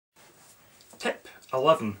a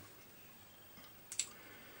living.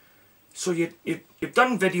 So you've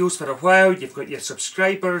done videos for a while, you've got your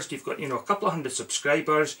subscribers, you've got, you know, a couple of hundred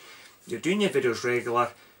subscribers, you're doing your videos regular,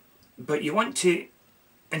 but you want to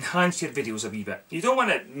enhance your videos a wee bit. You don't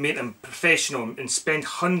want to make them professional and spend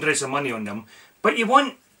hundreds of money on them, but you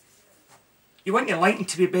want your lighting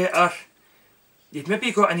to be better. You've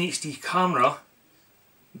maybe got an HD camera,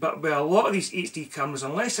 but with a lot of these HD cameras,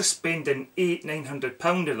 unless you're spending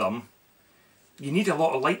 £800–900 of them, you need a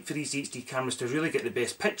lot of light for these HD cameras to really get the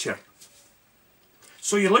best picture.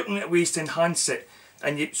 So you're looking at ways to enhance it,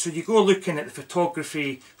 and so you go looking at the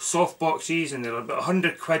photography softboxes, and they're about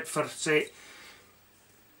 £100 for a set.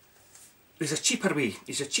 There's a cheaper way.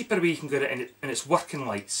 There's a cheaper way you can get it, and it's working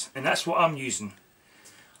lights, and that's what I'm using.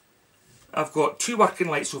 I've got two working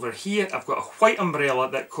lights over here. I've got a white umbrella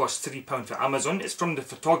that costs £3 for Amazon. It's from the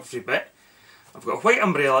photography bit. I've got a white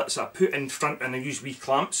umbrella that I put in front, and I use wee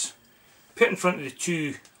clamps. Put in front of the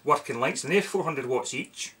two working lights, and they're 400 watts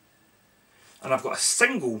each. And I've got a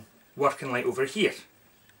single working light over here.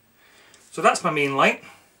 So that's my main light,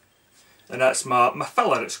 and that's my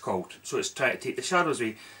filler, it's called. So it's trying to take the shadows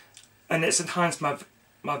away, and it's enhanced my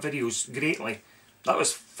videos greatly. That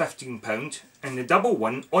was £15, and the double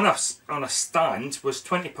one on a stand was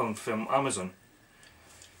 £20 from Amazon.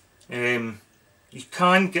 You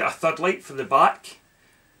can get a third light for the back,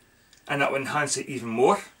 and that will enhance it even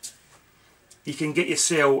more. You can get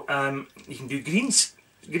yourself, you can do green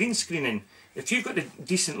screening. If you've got the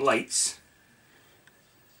decent lights,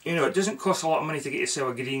 you know, it doesn't cost a lot of money to get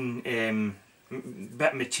yourself a green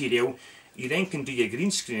bit of material. You then can do your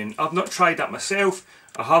green screening. I've not tried that myself.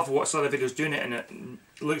 I have watched other videos doing it, and it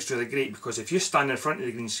looks really great, because if you're standing in front of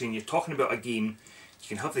the green screen, you're talking about a game, you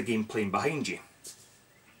can have the game playing behind you.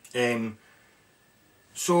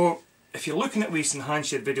 So if you're looking at ways to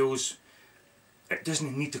enhance your videos, it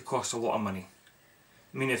doesn't need to cost a lot of money.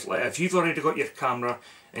 I mean, if you've already got your camera,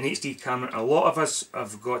 an HD camera, and a lot of us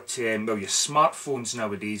have got, well, your smartphones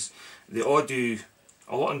nowadays, they all do,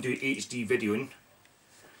 a lot of them do HD videoing.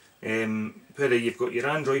 Whether you've got your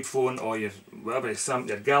Android phone or your whatever,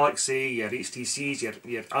 your Galaxy, your HTCs,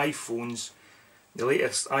 your iPhones, the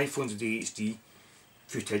latest iPhones do HD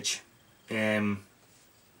footage, and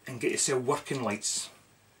get yourself working lights,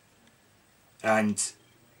 and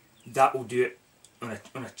that will do it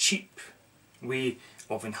on a cheap way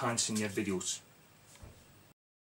of enhancing your videos.